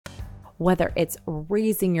whether it's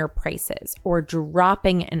raising your prices or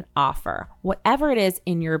dropping an offer, whatever it is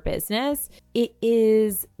in your business, it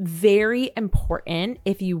is very important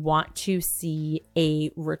if you want to see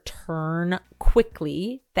a return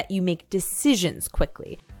quickly that you make decisions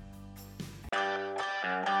quickly.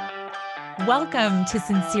 Welcome to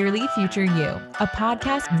Sincerely Future You, a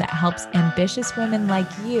podcast that helps ambitious women like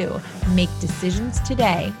you make decisions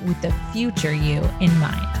today with the future you in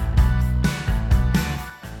mind.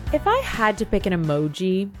 If I had to pick an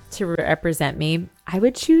emoji to represent me, I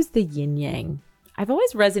would choose the yin yang. I've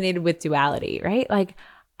always resonated with duality, right? Like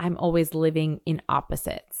I'm always living in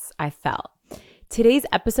opposites, I felt. Today's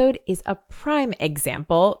episode is a prime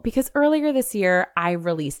example because earlier this year, I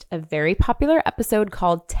released a very popular episode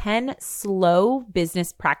called 10 Slow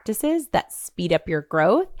Business Practices That Speed Up Your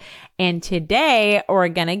Growth. And today, we're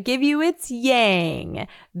going to give you its yang,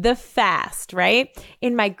 the fast, right?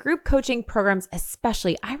 In my group coaching programs,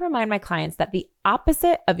 especially, I remind my clients that the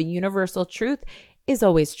opposite of a universal truth is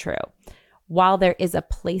always true. While there is a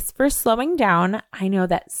place for slowing down, I know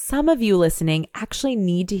that some of you listening actually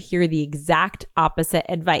need to hear the exact opposite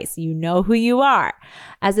advice. You know who you are.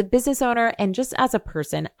 As a business owner and just as a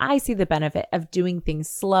person, I see the benefit of doing things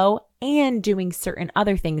slow and doing certain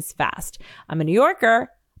other things fast. I'm a New Yorker,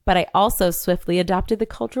 but I also swiftly adopted the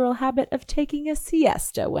cultural habit of taking a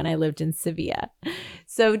siesta when I lived in Sevilla.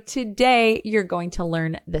 So today you're going to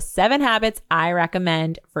learn the 7 habits I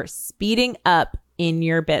recommend for speeding up in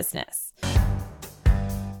your business.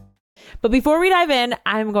 But before we dive in,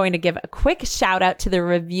 I'm going to give a quick shout out to the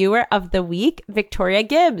reviewer of the week, Victoria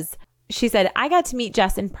Gibbs. She said, I got to meet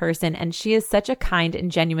Jess in person and she is such a kind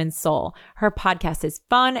and genuine soul. Her podcast is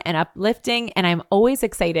fun and uplifting and I'm always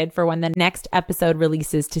excited for when the next episode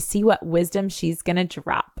releases to see what wisdom she's going to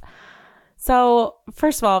drop. So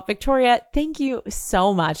first of all, Victoria, thank you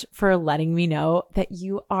so much for letting me know that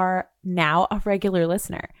you are now a regular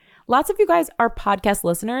listener. Lots of you guys are podcast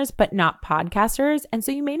listeners, but not podcasters. And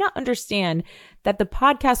so you may not understand that the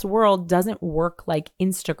podcast world doesn't work like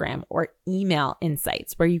Instagram or email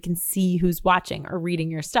insights where you can see who's watching or reading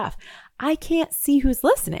your stuff. I can't see who's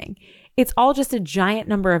listening. It's all just a giant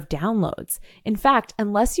number of downloads. In fact,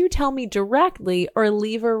 unless you tell me directly or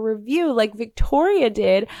leave a review like Victoria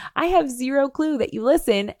did, I have zero clue that you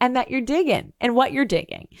listen and that you're digging and what you're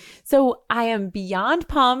digging. So I am beyond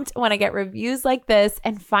pumped when I get reviews like this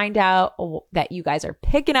and find out that you guys are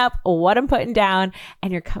picking up what I'm putting down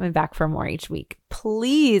and you're coming back for more each week.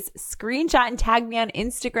 Please screenshot and tag me on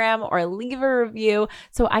Instagram or leave a review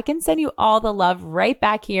so I can send you all the love right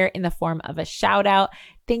back here in the form of a shout out.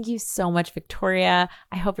 Thank you so much, Victoria.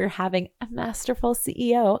 I hope you're having a masterful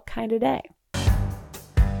CEO kind of day.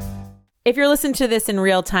 If you're listening to this in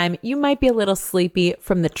real time, you might be a little sleepy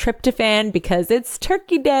from the tryptophan because it's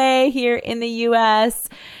Turkey Day here in the US.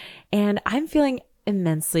 And I'm feeling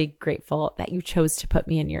immensely grateful that you chose to put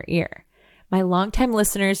me in your ear. My longtime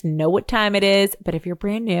listeners know what time it is, but if you're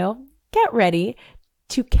brand new, get ready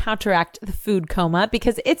to counteract the food coma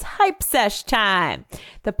because it's hype sesh time.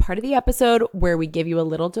 The part of the episode where we give you a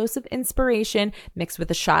little dose of inspiration mixed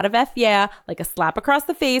with a shot of F yeah, like a slap across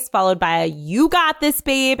the face, followed by a you got this,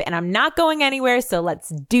 babe, and I'm not going anywhere, so let's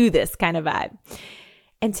do this kind of vibe.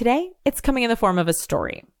 And today, it's coming in the form of a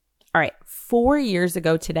story. All right, 4 years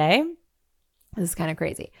ago today, this is kind of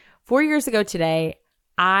crazy. 4 years ago today,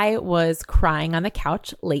 I was crying on the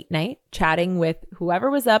couch late night, chatting with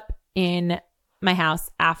whoever was up in my house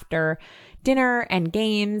after dinner and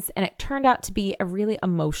games. And it turned out to be a really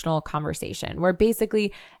emotional conversation where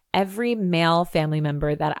basically every male family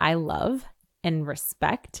member that I love and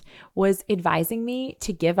respect was advising me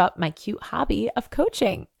to give up my cute hobby of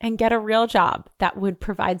coaching and get a real job that would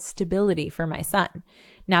provide stability for my son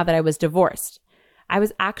now that I was divorced. I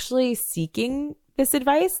was actually seeking this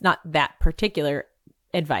advice, not that particular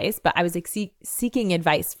advice, but I was seeking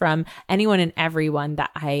advice from anyone and everyone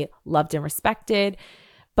that I loved and respected.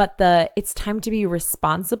 But it's time to be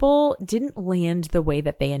responsible didn't land the way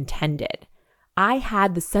that they intended. I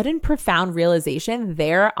had the sudden profound realization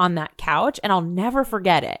there on that couch, and I'll never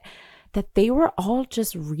forget it, that they were all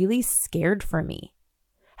just really scared for me.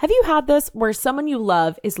 Have you had this where someone you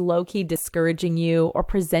love is low-key discouraging you or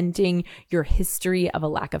presenting your history of a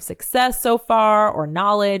lack of success so far or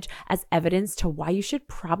knowledge as evidence to why you should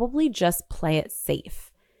probably just play it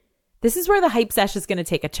safe? This is where the hype sesh is going to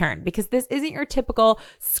take a turn because this isn't your typical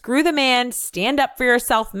screw the man, stand up for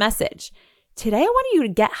yourself message. Today, I want you to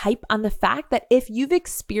get hype on the fact that if you've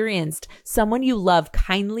experienced someone you love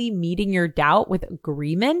kindly meeting your doubt with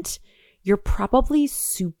agreement, you're probably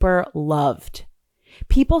super loved.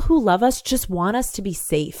 People who love us just want us to be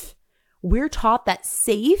safe. We're taught that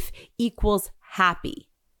safe equals happy.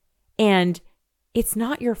 And it's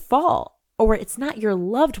not your fault, or it's not your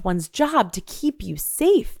loved one's job to keep you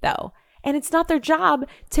safe though. And it's not their job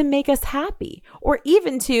to make us happy or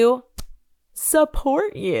even to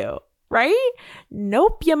support you, right?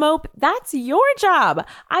 Nope, you mope. That's your job.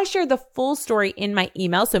 I share the full story in my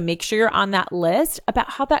email, so make sure you're on that list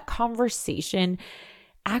about how that conversation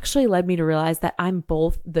actually led me to realize that I'm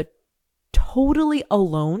both the totally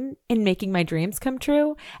alone in making my dreams come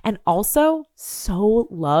true and also so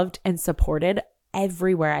loved and supported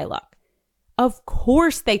everywhere I look. Of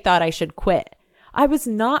course, they thought I should quit. I was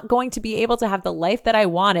not going to be able to have the life that I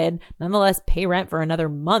wanted, nonetheless pay rent for another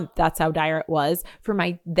month. That's how dire it was for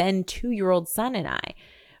my then 2-year-old son and I,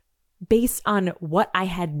 based on what I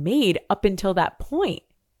had made up until that point.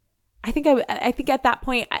 I think at that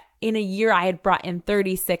point in a year, I had brought in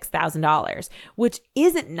 $36,000, which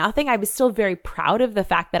isn't nothing. I was still very proud of the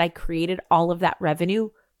fact that I created all of that revenue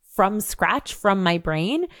from scratch from my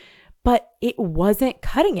brain, but it wasn't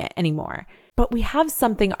cutting it anymore. But we have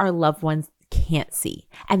something our loved ones can't see,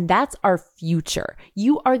 and that's our future.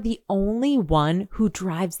 You are the only one who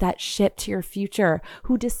drives that ship to your future,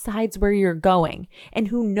 who decides where you're going, and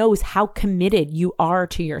who knows how committed you are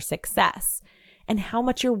to your success and how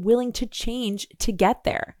much you're willing to change to get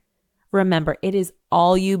there. Remember, it is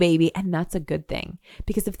all you, baby, and that's a good thing,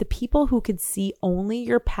 because if the people who could see only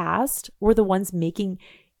your past were the ones making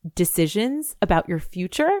decisions about your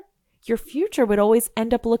future would always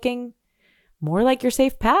end up looking more like your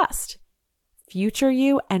safe past. Future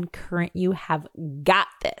you and current you have got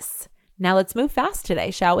this. Now let's move fast today,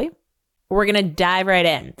 shall we? We're going to dive right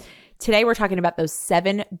in. Today, we're talking about those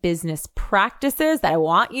 7 business practices that I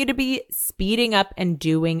want you to be speeding up and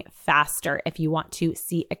doing faster if you want to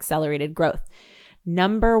see accelerated growth.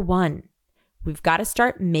 Number 1, we've got to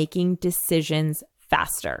start making decisions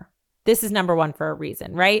faster. This is number 1 for a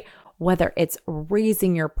reason, right? Whether it's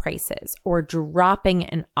raising your prices or dropping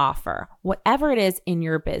an offer, whatever it is in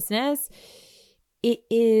your business, it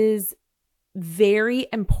is very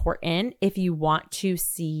important if you want to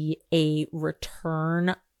see a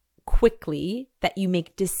return quickly, that you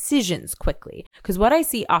make decisions quickly. Because what I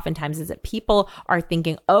see oftentimes is that people are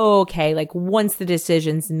thinking, oh, okay, like once the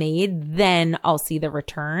decision's made, then I'll see the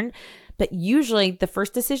return. But usually the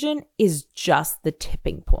first decision is just the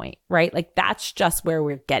tipping point, right? Like that's just where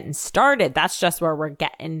we're getting started. That's just where we're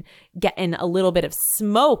getting a little bit of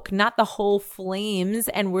smoke, not the whole flames,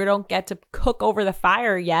 and we don't get to cook over the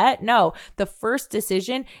fire yet. No, the first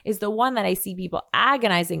decision is the one that I see people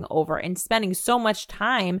agonizing over and spending so much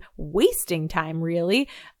time, wasting time really.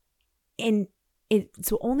 And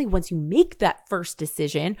so only once you make that first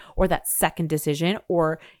decision or that second decision,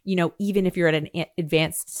 or, even if you're at an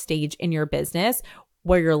advanced stage in your business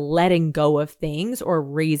where you're letting go of things or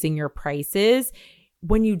raising your prices,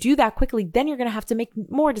 when you do that quickly, then you're going to have to make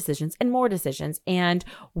more decisions and more decisions. And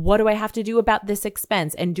what do I have to do about this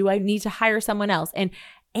expense? And do I need to hire someone else?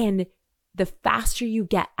 And the faster you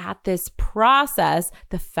get at this process,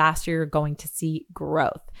 the faster you're going to see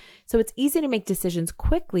growth. So it's easy to make decisions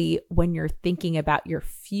quickly when you're thinking about your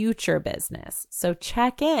future business. So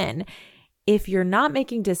check in. If you're not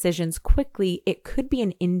making decisions quickly, it could be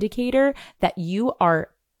an indicator that you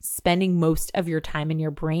are spending most of your time in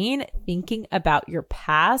your brain thinking about your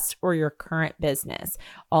past or your current business.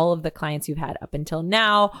 All of the clients you've had up until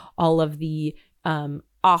now, all of the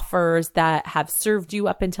offers that have served you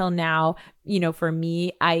up until now. For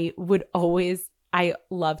me, I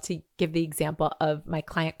love to give the example of my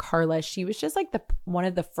client, Carla. She was just like one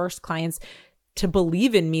of the first clients to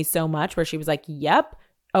believe in me so much, where she was like, yep.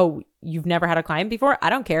 Oh, you've never had a client before? I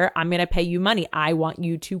don't care. I'm going to pay you money. I want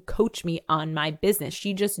you to coach me on my business.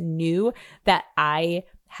 She just knew that I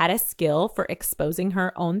had a skill for exposing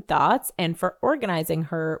her own thoughts and for organizing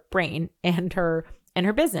her brain and her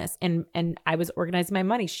business. And I was organizing my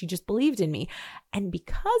money. She just believed in me. And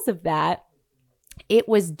because of that, it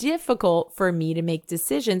was difficult for me to make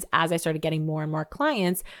decisions as I started getting more and more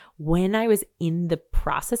clients. When I was in the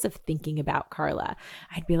process of thinking about Carla,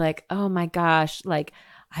 I'd be like, oh my gosh, like,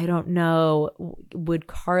 I don't know,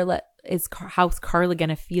 how's Carla going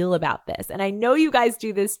to feel about this? And I know you guys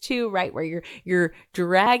do this too, right? Where you're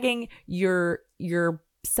dragging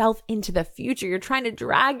yourself into the future. You're trying to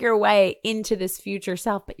drag your way into this future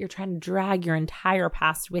self, but you're trying to drag your entire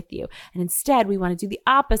past with you. And instead, we want to do the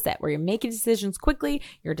opposite, where you're making decisions quickly.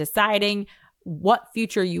 You're deciding what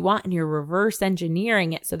future you want and you're reverse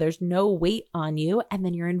engineering it so there's no weight on you. And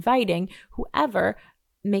then you're inviting whoever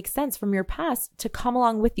makes sense from your past to come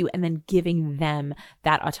along with you, and then giving them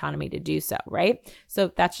that autonomy to do so, right?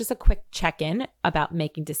 So that's just a quick check-in about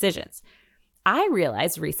making decisions. I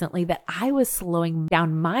realized recently that I was slowing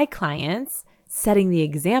down my clients setting the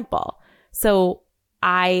example. So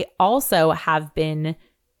I also have been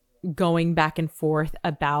going back and forth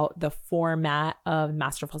about the format of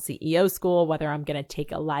Masterful CEO School, whether I'm going to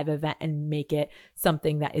take a live event and make it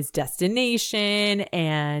something that is destination.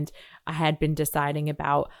 And I had been deciding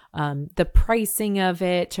about the pricing of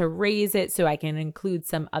it to raise it so I can include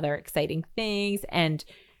some other exciting things. And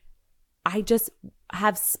I just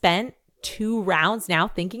have spent 2 rounds now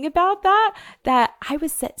thinking about that I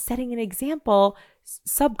was setting an example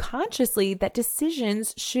subconsciously that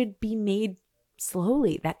decisions should be made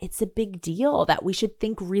slowly, that it's a big deal, that we should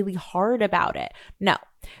think really hard about it. No,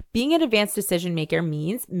 being an advanced decision maker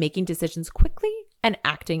means making decisions quickly and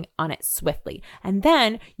acting on it swiftly. And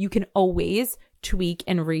then you can always tweak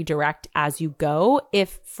and redirect as you go.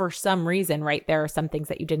 If for some reason, right, there are some things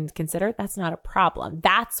that you didn't consider, that's not a problem.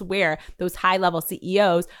 That's where those high-level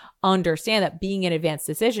CEOs understand that being an advanced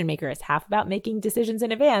decision maker is half about making decisions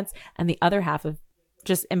in advance and the other half of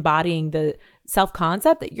just embodying the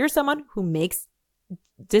self-concept that you're someone who makes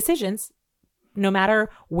decisions no matter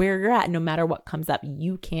where you're at, no matter what comes up,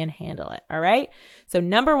 you can handle it. All right. So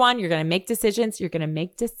number 1, you're going to make decisions. You're going to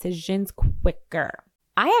make decisions quicker.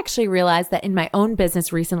 I actually realized that in my own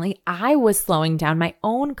business recently, I was slowing down my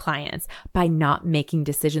own clients by not making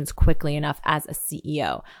decisions quickly enough as a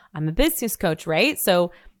CEO. I'm a business coach, right?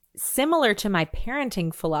 So similar to my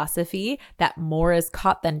parenting philosophy that more is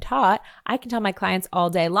caught than taught, I can tell my clients all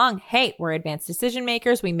day long, hey, we're advanced decision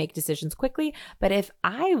makers. We make decisions quickly. But if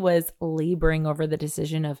I was laboring over the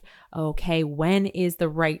decision of, okay, when is the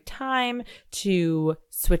right time to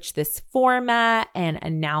switch this format and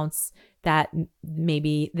announce that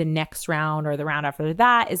maybe the next round or the round after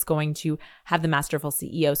that is going to have the Masterful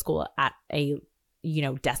CEO School at a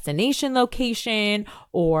destination location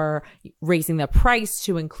or raising the price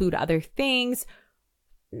to include other things,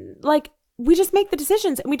 like we just make the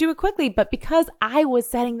decisions and we do it quickly. But because I was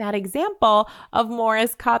setting that example of more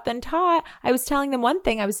is caught than taught, I was telling them one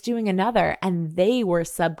thing, I was doing another, and they were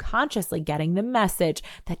subconsciously getting the message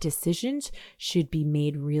that decisions should be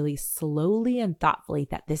made really slowly and thoughtfully,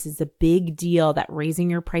 that this is a big deal, that raising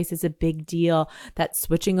your price is a big deal, that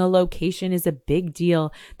switching a location is a big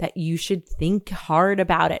deal, that you should think hard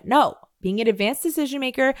about it. No. Being an advanced decision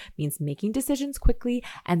maker means making decisions quickly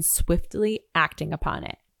and swiftly acting upon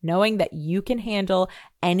it, knowing that you can handle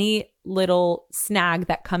any little snag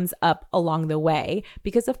that comes up along the way,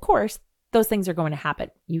 because of course, those things are going to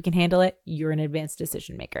happen. You can handle it. You're an advanced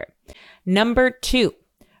decision maker. Number 2,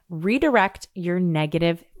 redirect your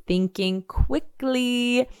negative thinking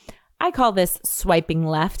quickly. I call this swiping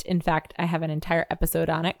left. In fact, I have an entire episode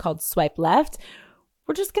on it called Swipe Left.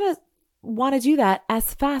 We're just going to want to do that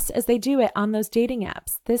as fast as they do it on those dating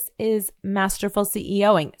apps. This is masterful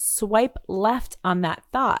CEOing. Swipe left on that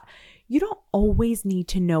thought. You don't always need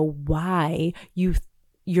to know why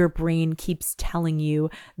your brain keeps telling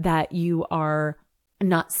you that you are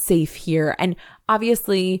not safe here. And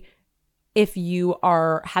obviously, if you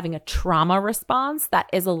are having a trauma response,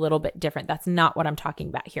 that is a little bit different. That's not what I'm talking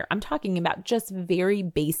about here. I'm talking about just very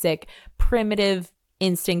basic, primitive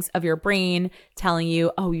instincts of your brain telling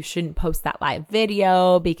you, oh, you shouldn't post that live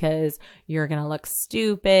video because you're going to look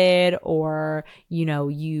stupid, or,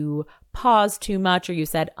 you paused too much, or you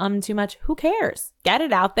said too much. Who cares? Get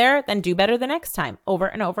it out there, then do better the next time, over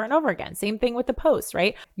and over and over again. Same thing with the post,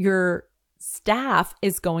 right? Your staff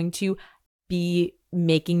is going to be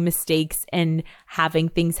making mistakes and having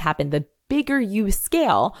things happen. The bigger you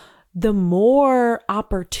scale, the more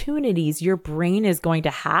opportunities your brain is going to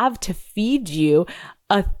have to feed you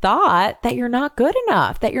a thought that you're not good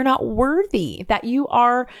enough, that you're not worthy, that you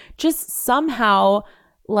are just somehow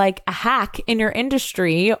like a hack in your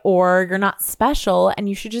industry, or you're not special and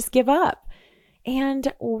you should just give up.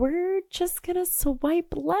 And we're just going to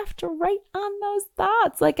swipe left or right on those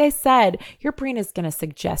thoughts. Like I said, your brain is going to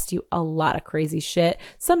suggest you a lot of crazy shit.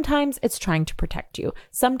 Sometimes it's trying to protect you.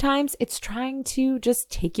 Sometimes it's trying to just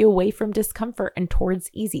take you away from discomfort and towards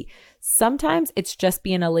easy. Sometimes it's just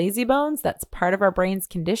being a lazy bones. That's part of our brain's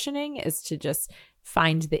conditioning, is to just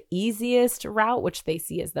find the easiest route, which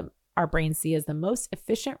our brains see as the most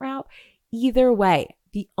efficient route. Either way,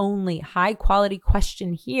 the only high quality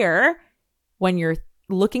question here when you're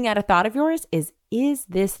looking at a thought of yours is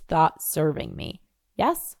this thought serving me?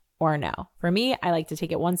 Yes or no? For me, I like to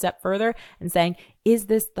take it one step further and saying, is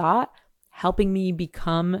this thought helping me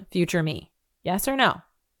become future me? Yes or no?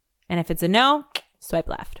 And if it's a no, swipe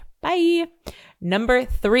left. Bye. Number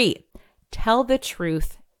 3, tell the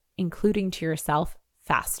truth, including to yourself,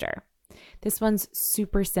 faster. This one's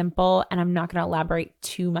super simple and I'm not going to elaborate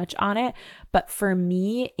too much on it. But for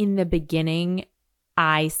me, in the beginning,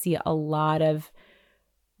 I see a lot of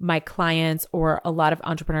my clients or a lot of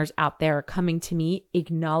entrepreneurs out there are coming to me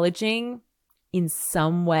acknowledging in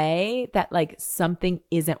some way that like something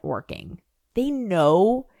isn't working. They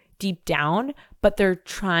know deep down, but they're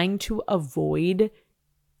trying to avoid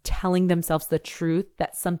telling themselves the truth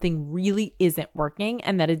that something really isn't working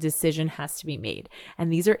and that a decision has to be made.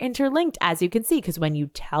 And these are interlinked, as you can see, because when you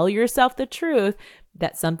tell yourself the truth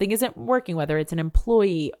that something isn't working, whether it's an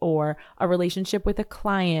employee or a relationship with a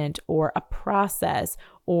client or a process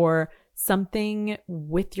or something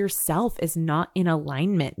with yourself is not in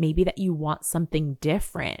alignment, maybe that you want something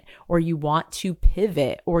different or you want to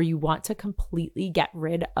pivot or you want to completely get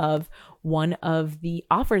rid of one of the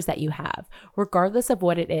offers that you have, regardless of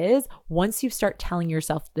what it is, once you start telling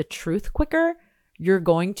yourself the truth quicker, you're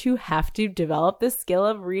going to have to develop the skill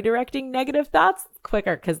of redirecting negative thoughts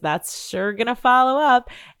quicker because that's sure going to follow up.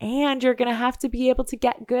 And you're going to have to be able to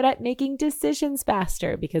get good at making decisions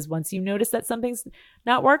faster because once you notice that something's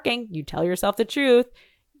not working, you tell yourself the truth,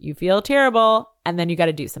 you feel terrible, and then you got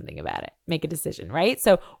to do something about it, make a decision, right?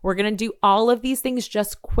 So we're going to do all of these things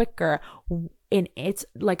just quicker. And it's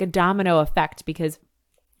like a domino effect because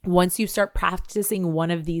once you start practicing one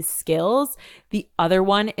of these skills, the other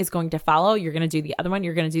one is going to follow. You're going to do the other one.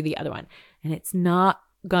 You're going to do the other one. And it's not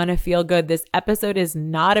going to feel good. This episode is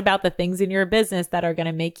not about the things in your business that are going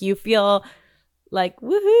to make you feel like,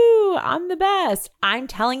 woohoo, I'm the best. I'm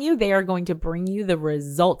telling you, they are going to bring you the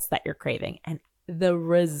results that you're craving. And the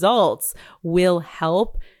results will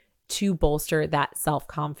help to bolster that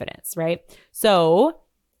self-confidence, right? So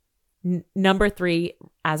number 3,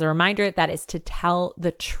 as a reminder, that is to tell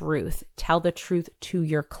the truth. Tell the truth to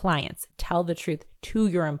your clients. Tell the truth to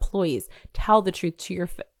your employees. Tell the truth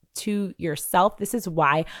to yourself. This is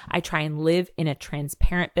why I try and live in a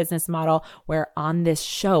transparent business model where on this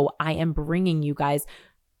show, I am bringing you guys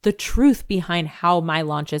the truth behind how my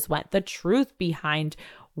launches went, the truth behind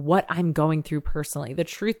what I'm going through personally, the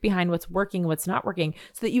truth behind what's working, what's not working,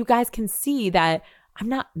 so that you guys can see that I'm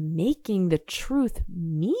not making the truth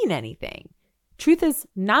mean anything. Truth is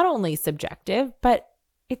not only subjective, but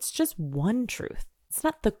it's just one truth. It's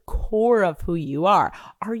not the core of who you are.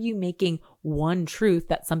 Are you making one truth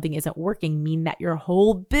that something isn't working mean that your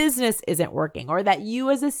whole business isn't working or that you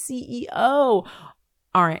as a CEO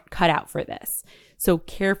aren't cut out for this? So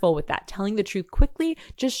careful with that. Telling the truth quickly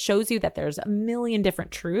just shows you that there's a million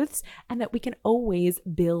different truths and that we can always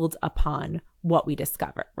build upon what we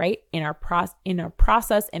discover, right? In our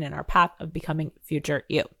process and in our path of becoming future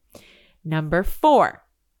you. Number 4,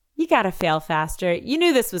 you got to fail faster. You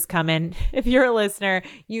knew this was coming. If you're a listener,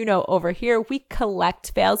 you know over here, we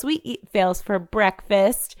collect fails. We eat fails for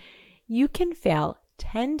breakfast. You can fail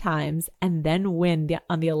 10 times and then win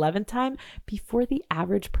on the 11th time before the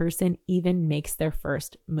average person even makes their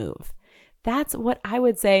first move. That's what I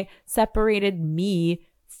would say separated me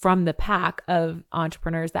from the pack of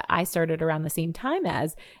entrepreneurs that I started around the same time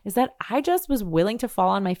as, is that I just was willing to fall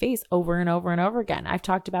on my face over and over and over again. I've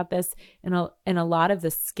talked about this in a lot of the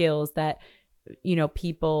skills that, you know,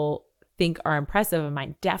 people think are impressive of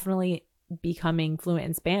mine. Definitely becoming fluent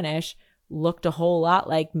in Spanish looked a whole lot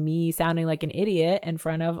like me sounding like an idiot in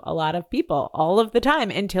front of a lot of people all of the time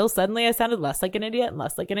until suddenly I sounded less like an idiot and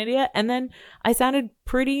less like an idiot. And then I sounded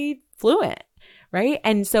pretty fluent, right?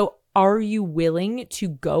 And so are you willing to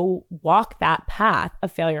go walk that path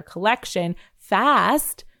of failure collection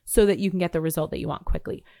fast so that you can get the result that you want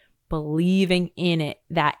quickly? Believing in it,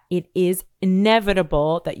 that it is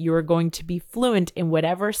inevitable that you are going to be fluent in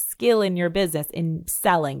whatever skill in your business, in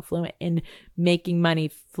selling, fluent in making money,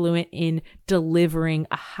 fluent in delivering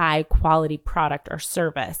a high quality product or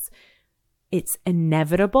service. It's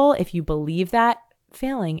inevitable. If you believe that,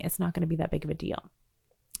 failing, it's not going to be that big of a deal.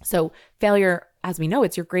 So failure, as we know,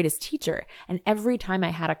 it's your greatest teacher. And every time I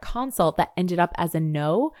had a consult that ended up as a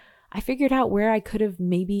no, I figured out where I could have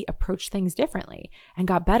maybe approached things differently and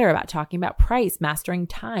got better about talking about price, mastering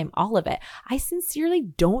time, all of it. I sincerely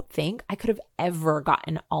don't think I could have ever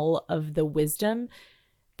gotten all of the wisdom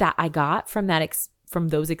that I got from from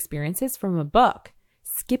those experiences from a book.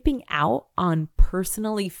 Skipping out on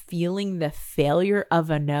personally feeling the failure of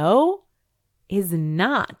a no is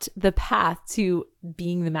not the path to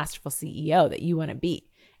being the masterful CEO that you want to be.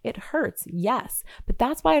 It hurts, yes, but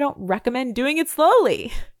that's why I don't recommend doing it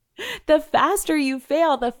slowly. The faster you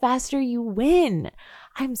fail, the faster you win.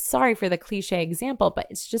 I'm sorry for the cliche example, but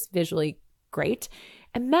it's just visually great.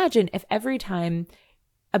 Imagine if every time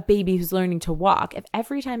a baby who's learning to walk, if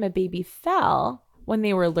every time a baby fell when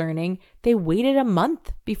they were learning, they waited a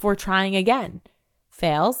month before trying again.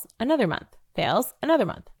 Fails, another month. Fails, another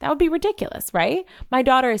month. That would be ridiculous, right? My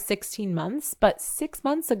daughter is 16 months, but 6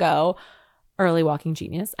 months ago, early walking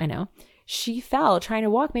genius, I know. she fell trying to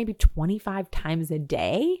walk maybe 25 times a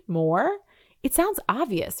day more. It sounds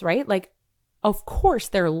obvious, right? Like, of course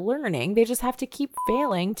they're learning. They just have to keep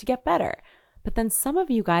failing to get better. But then some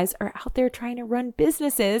of you guys are out there trying to run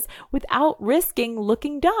businesses without risking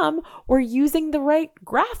looking dumb or using the right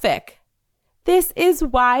graphic. This is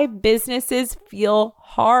why businesses feel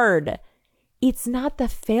hard. It's not the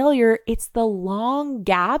failure, it's the long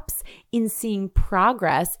gaps in seeing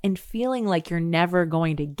progress and feeling like you're never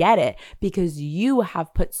going to get it because you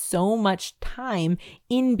have put so much time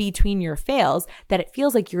in between your fails that it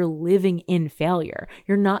feels like you're living in failure.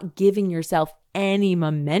 You're not giving yourself any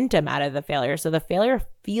momentum out of the failure. So the failure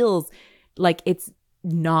feels like it's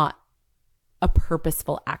not a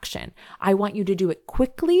purposeful action. I want you to do it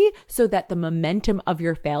quickly so that the momentum of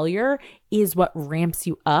your failure is what ramps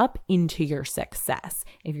you up into your success.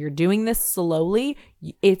 If you're doing this slowly,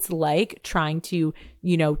 it's like trying to,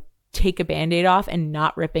 take a Band-Aid off and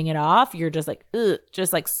not ripping it off. You're just like,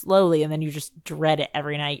 just like slowly. And then you just dread it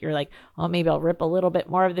every night. You're like, oh, maybe I'll rip a little bit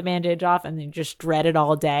more of the Band-Aid off, and then you just dread it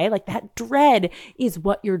all day. Like that dread is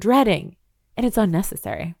what you're dreading. And it's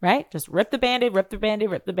unnecessary, right? Just rip the Band-Aid, rip the Band-Aid,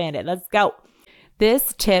 rip the Band-Aid. Let's go.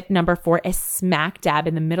 This tip number 4 is smack dab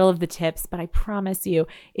in the middle of the tips, but I promise you,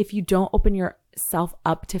 if you don't open yourself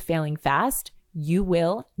up to failing fast, you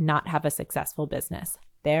will not have a successful business.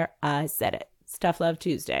 There, I said it. It's Tough Love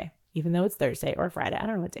Tuesday, even though it's Thursday or Friday. I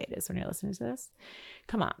don't know what day it is when you're listening to this.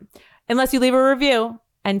 Come on. Unless you leave a review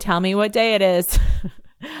and tell me what day it is.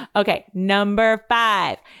 Okay, number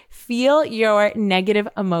 5, feel your negative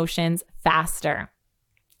emotions faster.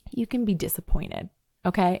 You can be disappointed,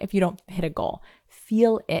 okay, if you don't hit a goal.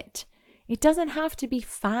 Feel it. It doesn't have to be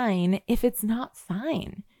fine if it's not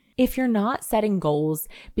fine. If you're not setting goals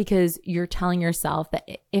because you're telling yourself that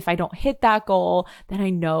if I don't hit that goal, then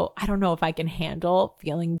I don't know if I can handle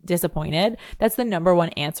feeling disappointed. That's the number one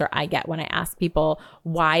answer I get when I ask people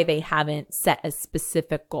why they haven't set a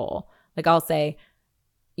specific goal. Like I'll say,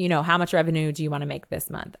 how much revenue do you want to make this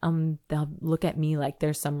month? They'll look at me like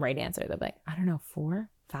there's some right answer. They'll be like, I don't know, 4,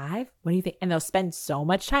 5? What do you think? And they'll spend so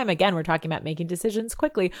much time. Again, we're talking about making decisions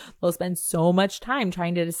quickly. They'll spend so much time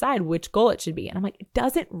trying to decide which goal it should be. And I'm like, it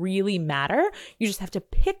doesn't really matter. You just have to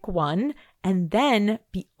pick one and then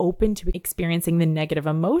be open to experiencing the negative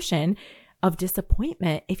emotion of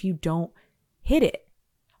disappointment if you don't hit it.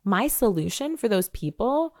 My solution for those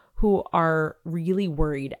people who are really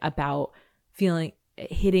worried about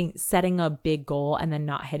setting a big goal and then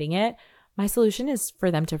not hitting it, my solution is for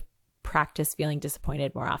them to practice feeling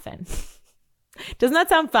disappointed more often. Doesn't that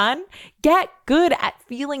sound fun? Get good at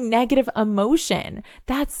feeling negative emotion.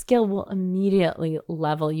 That skill will immediately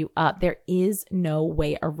level you up. There is no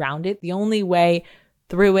way around it. The only way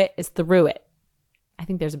through it is through it. I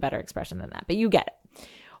think there's a better expression than that, but you get it.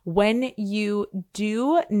 When you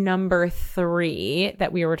do number 3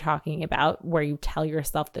 that we were talking about, where you tell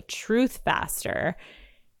yourself the truth faster,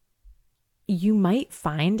 you might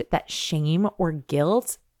find that shame or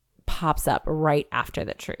guilt pops up right after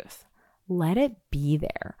the truth. Let it be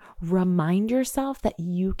there. Remind yourself that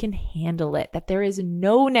you can handle it, that there is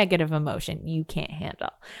no negative emotion you can't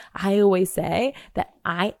handle. I always say that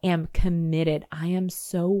I am committed. I am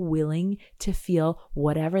so willing to feel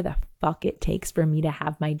whatever the fuck it takes for me to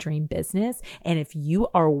have my dream business. And if you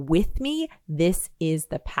are with me, this is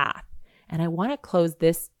the path. And I want to close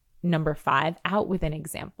this number 5 out with an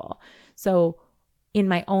example. So in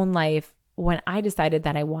my own life, when I decided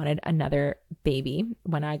that I wanted another baby,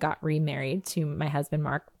 when I got remarried to my husband,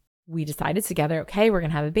 Mark, we decided together, okay, we're going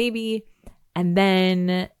to have a baby. And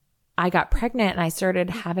then I got pregnant and I started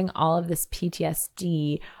having all of this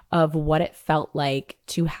PTSD of what it felt like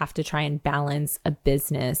to have to try and balance a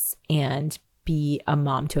business and be a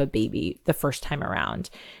mom to a baby the first time around.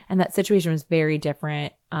 And that situation was very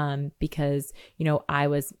different because, I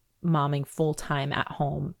was momming full time at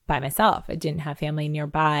home by myself. I didn't have family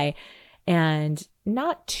nearby. And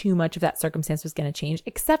not too much of that circumstance was going to change,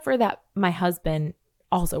 except for that my husband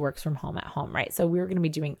also works from home at home, right? So we were going to be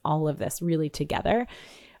doing all of this really together.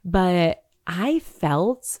 But I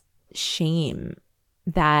felt shame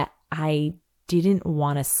that I didn't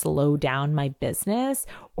want to slow down my business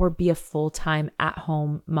or be a full-time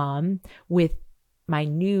at-home mom with my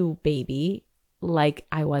new baby like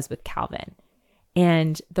I was with Calvin.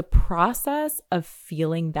 And the process of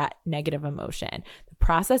feeling that negative emotion, the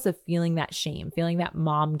process of feeling that shame, feeling that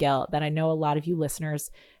mom guilt that I know a lot of you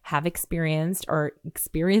listeners have experienced or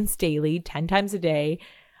experience daily, 10 times a day,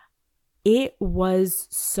 it was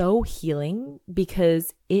so healing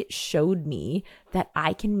because it showed me that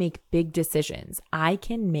I can make big decisions. I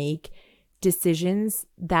can make decisions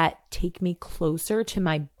that take me closer to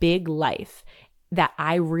my big life. that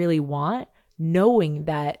I really want, knowing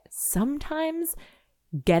that sometimes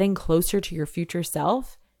getting closer to your future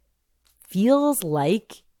self feels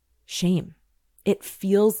like shame. It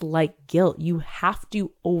feels like guilt. You have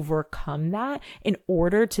to overcome that in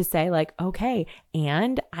order to say like, okay,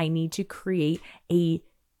 and I need to create a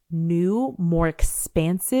new, more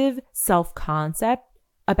expansive self-concept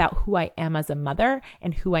about who I am as a mother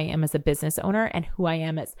and who I am as a business owner and who I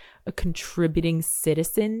am as a contributing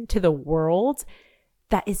citizen to the world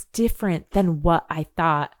that is different than what I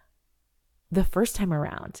thought the first time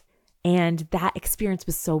around. And that experience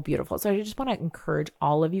was so beautiful. So I just want to encourage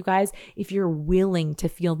all of you guys, if you're willing to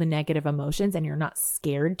feel the negative emotions and you're not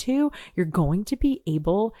scared to, you're going to be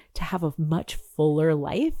able to have a much fuller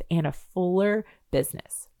life and a fuller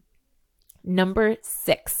business. Number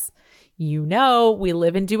 6, you know, we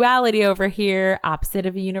live in duality over here. Opposite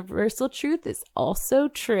of a universal truth is also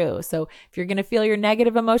true. So if you're going to feel your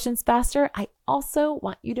negative emotions faster, I also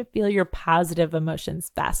want you to feel your positive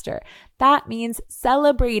emotions faster. That means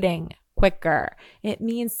celebrating quicker. It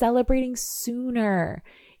means celebrating sooner.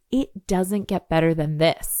 It doesn't get better than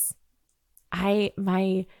this.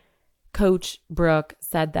 My coach Brooke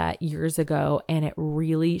said that years ago, and it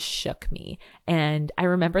really shook me. And I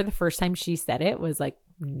remember the first time she said it was like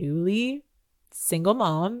newly single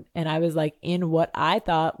mom. And I was like in what I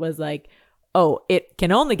thought was like, oh, it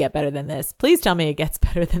can only get better than this. Please tell me it gets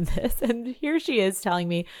better than this. And here she is telling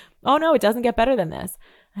me, oh no, it doesn't get better than this.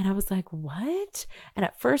 And I was like, what? And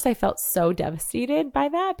at first I felt so devastated by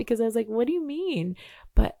that because I was like, what do you mean?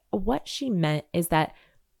 But what she meant is that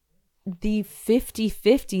the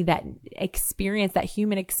 50-50, that experience, that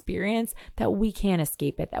human experience, that we can't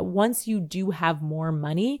escape it. That once you do have more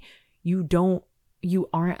money, you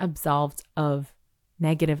aren't absolved of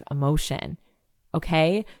negative emotion.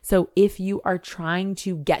 Okay. So if you are trying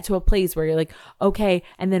to get to a place where you're like, okay,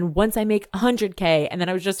 and then once I make 100K, and then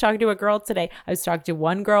I was just talking to a girl today, I was talking to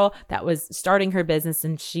one girl that was starting her business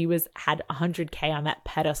and she had 100K on that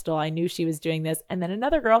pedestal. I knew she was doing this. And then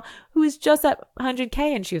another girl who was just at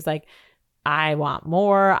 100K and she was like, I want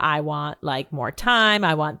more. I want like more time.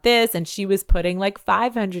 I want this. And she was putting like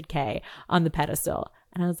 500K on the pedestal.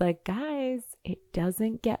 And I was like, guys, it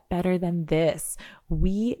doesn't get better than this.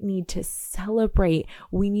 We need to celebrate.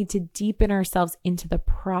 We need to deepen ourselves into the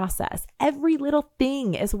process. Every little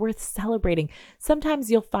thing is worth celebrating.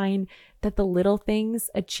 Sometimes you'll find that the little things,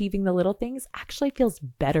 achieving the little things, actually feels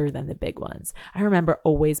better than the big ones. I remember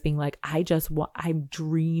always being like, I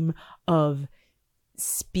dream of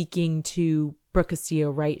speaking to Brooke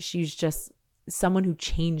Castillo, right? She's just someone who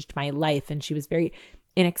changed my life, and she was very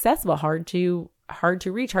inaccessible, hard to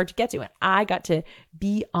reach, hard to get to. And I got to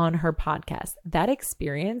be on her podcast. That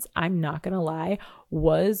experience, I'm not going to lie,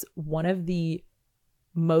 was one of the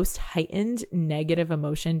most heightened negative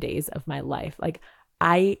emotion days of my life. Like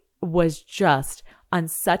I was just on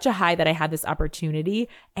such a high that I had this opportunity,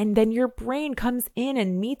 and then your brain comes in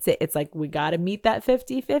and meets it. It's like, we got to meet that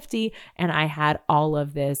 50-50. And I had all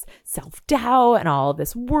of this self-doubt and all of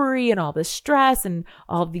this worry and all this stress and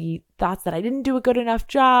all the thoughts that I didn't do a good enough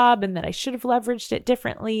job and that I should have leveraged it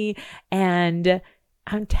differently. And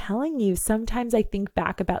I'm telling you, sometimes I think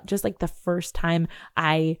back about just like the first time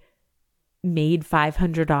I made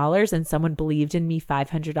 $500 and someone believed in me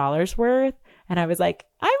 $500 worth. And I was like,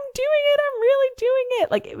 I'm doing it. I'm really doing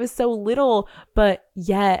it. Like it was so little, but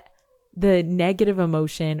yet the negative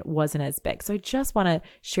emotion wasn't as big. So I just want to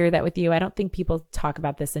share that with you. I don't think people talk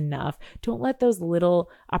about this enough. Don't let those little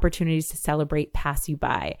opportunities to celebrate pass you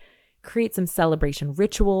by. Create some celebration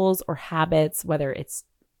rituals or habits, whether it's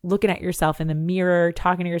looking at yourself in the mirror,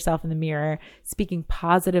 talking to yourself in the mirror, speaking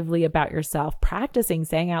positively about yourself, practicing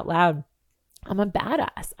saying out loud, I'm a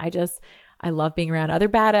badass. I love being around other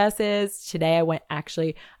badasses. Today I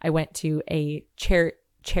went to a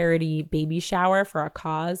charity baby shower for a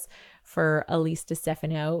cause for Elise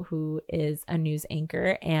DeStefano, who is a news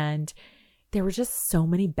anchor. And there were just so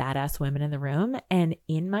many badass women in the room. And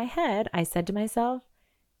in my head, I said to myself,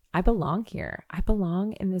 I belong here. I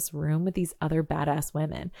belong in this room with these other badass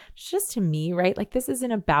women. It's just to me, right? Like this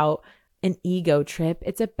isn't about an ego trip.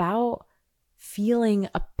 It's about feeling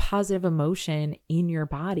a positive emotion in your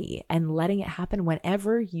body and letting it happen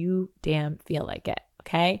whenever you damn feel like it.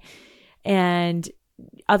 Okay. And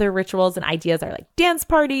other rituals and ideas are like dance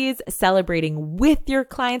parties, celebrating with your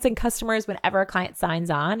clients and customers whenever a client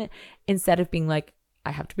signs on, instead of being like,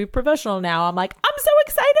 I have to be professional now. I'm like, I'm so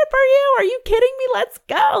excited for you. Are you kidding me? Let's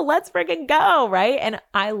go. Let's freaking go. Right. And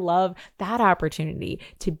I love that opportunity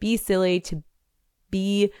to be silly, to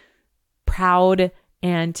be proud,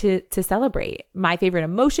 and to celebrate. My favorite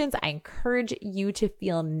emotions I encourage you to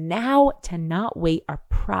feel now, to not wait, are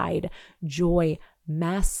pride, joy,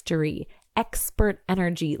 mastery, expert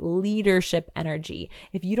energy, leadership energy.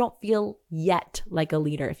 If you don't feel yet like a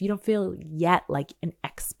leader, if you don't feel yet like an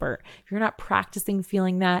expert, if you're not practicing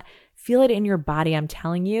feeling that, feel it in your body. I'm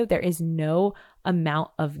telling you, there is no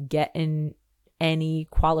amount of getting any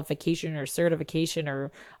qualification or certification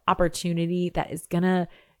or opportunity that is gonna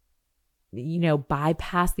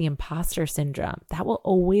bypass the imposter syndrome. That will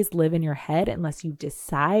always live in your head unless you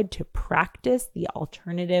decide to practice the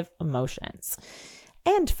alternative emotions.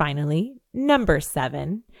 And finally, number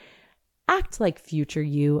 7, act like future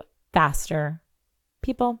you faster.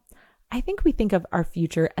 People, I think we think of our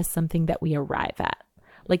future as something that we arrive at,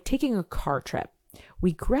 like taking a car trip.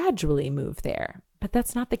 We gradually move there, but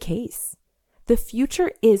that's not the case. The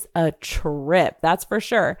future is a trip, that's for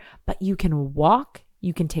sure, but you can walk,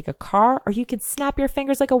 you can take a car, or you can snap your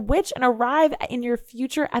fingers like a witch and arrive in your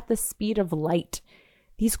future at the speed of light.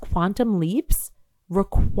 These quantum leaps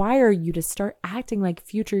require you to start acting like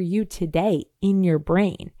future you today in your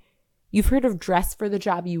brain. You've heard of dress for the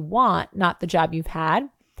job you want, not the job you've had.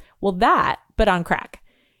 Well, that, but on crack.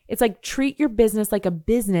 It's like treat your business like a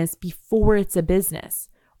business before it's a business.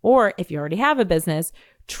 Or if you already have a business,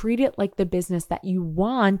 treat it like the business that you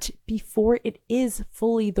want before it is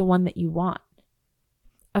fully the one that you want.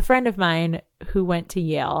 A friend of mine who went to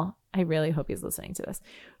Yale, I really hope he's listening to this,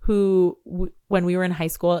 when we were in high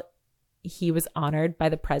school, he was honored by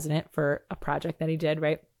the president for a project that he did,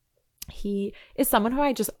 right? He is someone who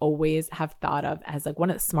I just always have thought of as like one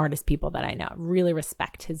of the smartest people that I know. Really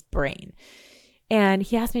respect his brain. And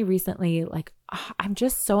he asked me recently, like, oh, I'm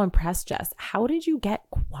just so impressed, Jess. How did you get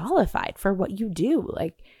qualified for what you do?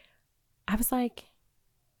 Like, I was like,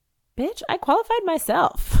 bitch, I qualified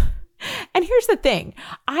myself. And here's the thing.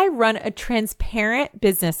 I run a transparent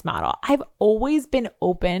business model. I've always been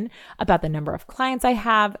open about the number of clients I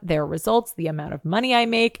have, their results, the amount of money I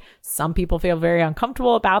make. Some people feel very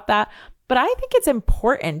uncomfortable about that, but I think it's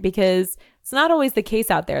important because it's not always the case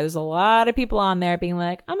out there. There's a lot of people on there being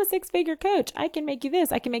like, I'm a 6-figure coach. I can make you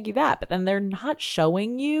this. I can make you that. But then they're not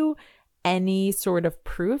showing you any sort of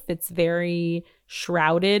proof. It's very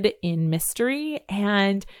shrouded in mystery.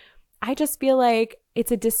 And I just feel like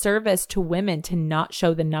it's a disservice to women to not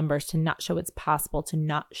show the numbers, to not show it's possible, to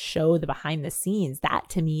not show the behind the scenes. That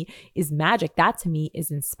to me is magic. That to me is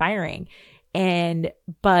inspiring.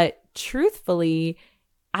 But truthfully,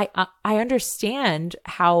 I understand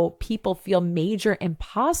how people feel major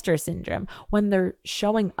imposter syndrome when they're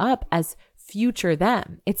showing up as future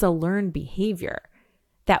them. It's a learned behavior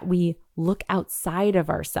that we look outside of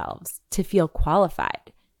ourselves to feel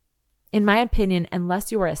qualified. In my opinion,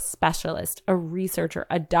 unless you are a specialist, a researcher,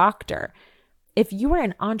 a doctor, if you are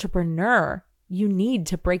an entrepreneur, you need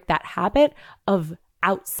to break that habit of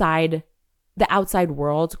the outside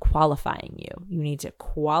world qualifying you. You need to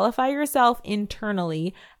qualify yourself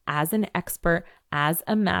internally as an expert, as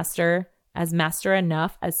a master, as master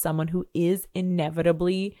enough, as someone who is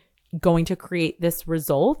inevitably going to create this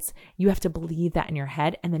result. You have to believe that in your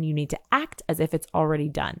head, and then you need to act as if it's already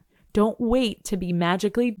done. Don't wait to be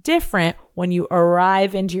magically different when you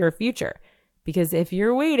arrive into your future. Because if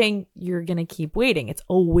you're waiting, you're going to keep waiting. It's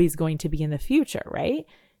always going to be in the future, right?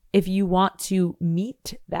 If you want to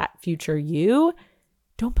meet that future you,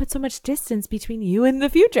 don't put so much distance between you and the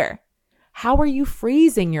future. How are you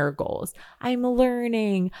phrasing your goals? I'm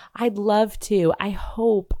learning. I'd love to. I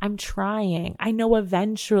hope. I'm trying. I know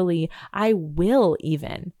eventually. I will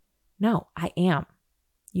even. No, I am.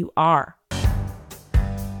 You are.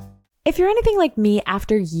 If you're anything like me,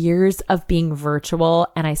 after years of being virtual,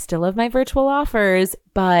 and I still have my virtual offers,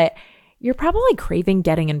 but you're probably craving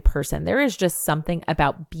getting in person. There is just something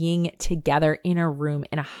about being together in a room,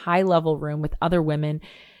 in a high level room with other women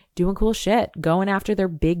doing cool shit, going after their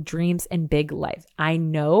big dreams and big life. I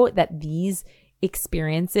know that these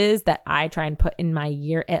experiences that I try and put in my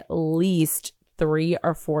year at least 3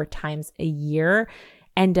 or 4 times a year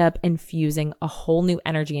end up infusing a whole new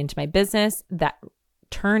energy into my business that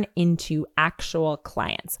turn into actual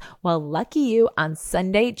clients. Well, lucky you, on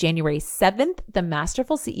Sunday, January 7th, the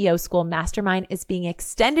Masterful CEO School Mastermind is being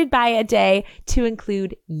extended by a day to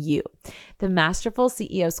include you. The Masterful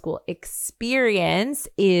CEO School experience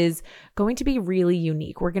is going to be really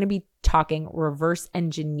unique. We're going to be talking reverse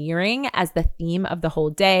engineering as the theme of the whole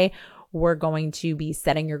day. We're going to be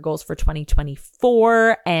setting your goals for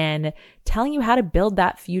 2024 and telling you how to build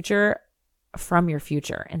that future from your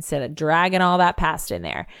future instead of dragging all that past in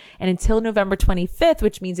there. And until November 25th,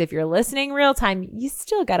 which means if you're listening real time, you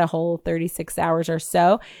still got a whole 36 hours or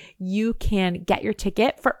so, you can get your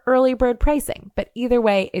ticket for early bird pricing. But either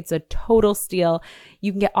way, it's a total steal.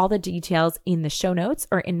 You can get all the details in the show notes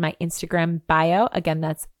or in my Instagram bio. Again,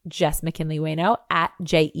 that's Jess McKinley Ueno at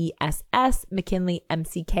JESS McKinley McKinley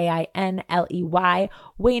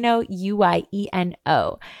Ueno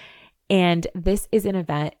UIENO. And this is an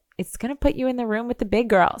event. It's going to put you in the room with the big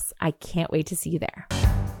girls. I can't wait to see you there.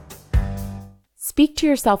 Speak to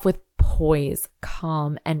yourself with poise,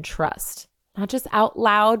 calm, and trust. Not just out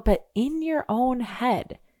loud, but in your own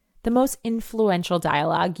head. The most influential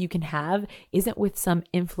dialogue you can have isn't with some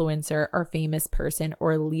influencer or famous person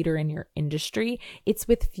or leader in your industry. It's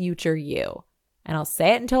with future you. And I'll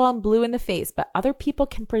say it until I'm blue in the face, but other people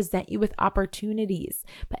can present you with opportunities.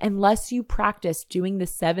 But unless you practice doing the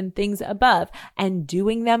 7 things above and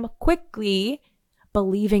doing them quickly,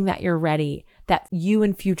 believing that you're ready, that you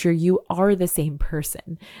and future you are the same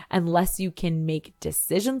person, unless you can make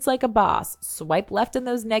decisions like a boss, swipe left in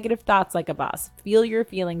those negative thoughts like a boss, feel your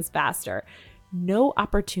feelings faster, no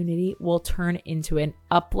opportunity will turn into an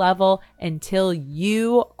up level until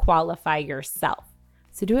you qualify yourself.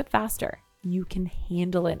 So do it faster. You can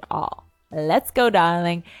handle it all. Let's go,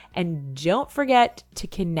 darling. And don't forget to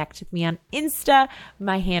connect with me on Insta.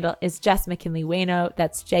 My handle is Jess McKinley Ueno.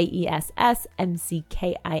 That's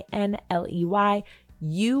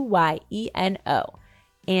JESSMCKINLEYUYENO.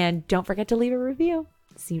 And don't forget to leave a review.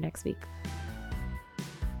 See you next week.